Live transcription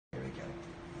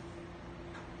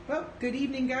Well, good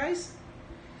evening, guys.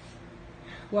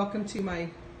 Welcome to my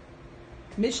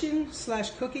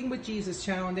mission/cooking with Jesus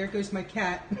channel. And there goes my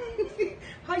cat.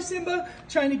 Hi, Simba.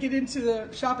 Trying to get into the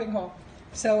shopping haul.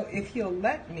 So if you'll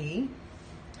let me,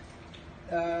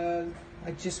 I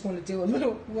just want to do a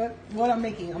little what I'm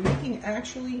making. I'm making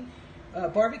actually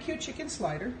barbecue chicken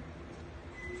slider,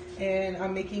 and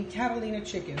I'm making Catalina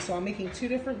chicken. So I'm making two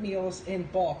different meals in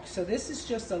bulk. So this is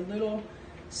just a little,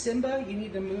 Simba, you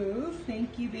need to move,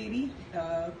 thank you, baby,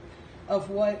 of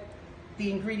what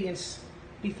the ingredients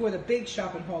before the big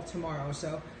shopping haul tomorrow.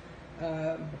 So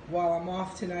while I'm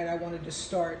off tonight, I wanted to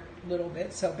start a little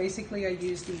bit. So basically I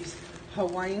use these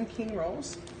Hawaiian king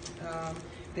rolls.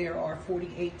 There are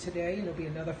 48 today, and there'll be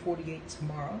another 48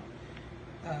 tomorrow.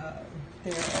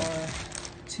 There are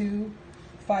 2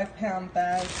 5-pound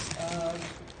bags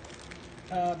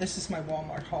of, this is my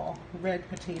Walmart haul, red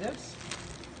potatoes.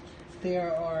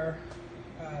 There are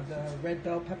the red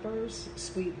bell peppers,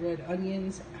 sweet red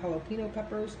onions, jalapeno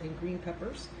peppers, and green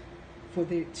peppers for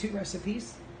the 2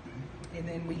 recipes. And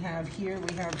then we have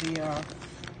the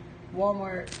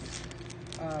Walmart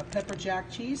pepper jack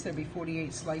cheese. There'll be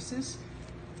 48 slices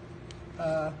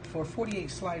for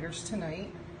 48 sliders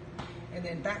tonight. And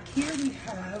then back here we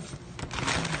have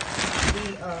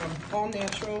the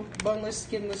all-natural, boneless,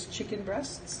 skinless chicken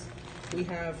breasts. We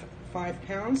have 5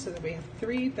 pounds, so that we have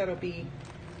 3. That'll be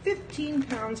 15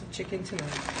 pounds of chicken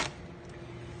tonight.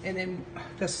 And then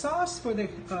the sauce for the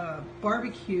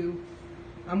barbecue,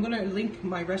 I'm gonna link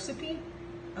my recipe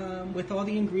with all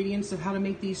the ingredients of how to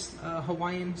make these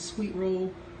Hawaiian sweet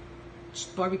roll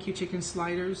barbecue chicken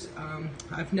sliders.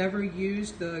 I've never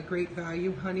used the Great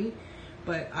Value honey,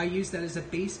 but I use that as a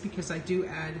base because I do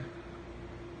add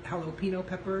jalapeno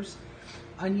peppers,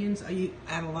 onions. I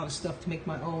add a lot of stuff to make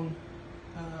my own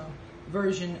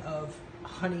version of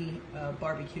honey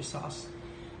barbecue sauce.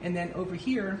 And then over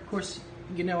here, of course,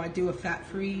 you know I do a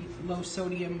fat-free,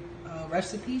 low-sodium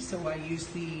recipe, so I use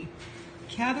the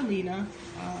Catalina.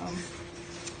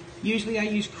 Usually I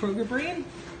use Kroger brand.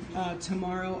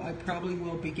 Tomorrow I probably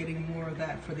will be getting more of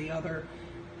that for the other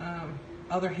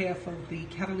half of the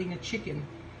Catalina chicken,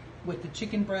 with the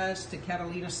chicken breast, the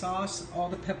Catalina sauce, all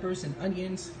the peppers and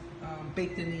onions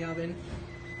baked in the oven.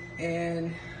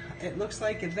 And it looks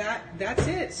like that's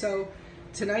it. So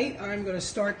tonight I'm going to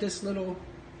start this little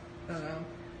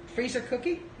freezer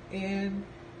cookie, and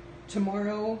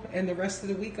tomorrow and the rest of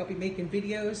the week I'll be making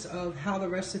videos of how the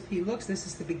recipe looks. This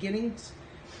is the beginnings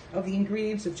of the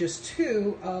ingredients of just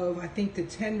 2 of, I think, the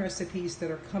 10 recipes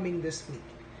that are coming this week.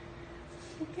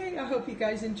 Okay, I hope you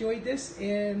guys enjoyed this,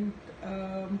 and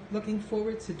looking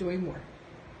forward to doing more.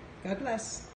 God bless.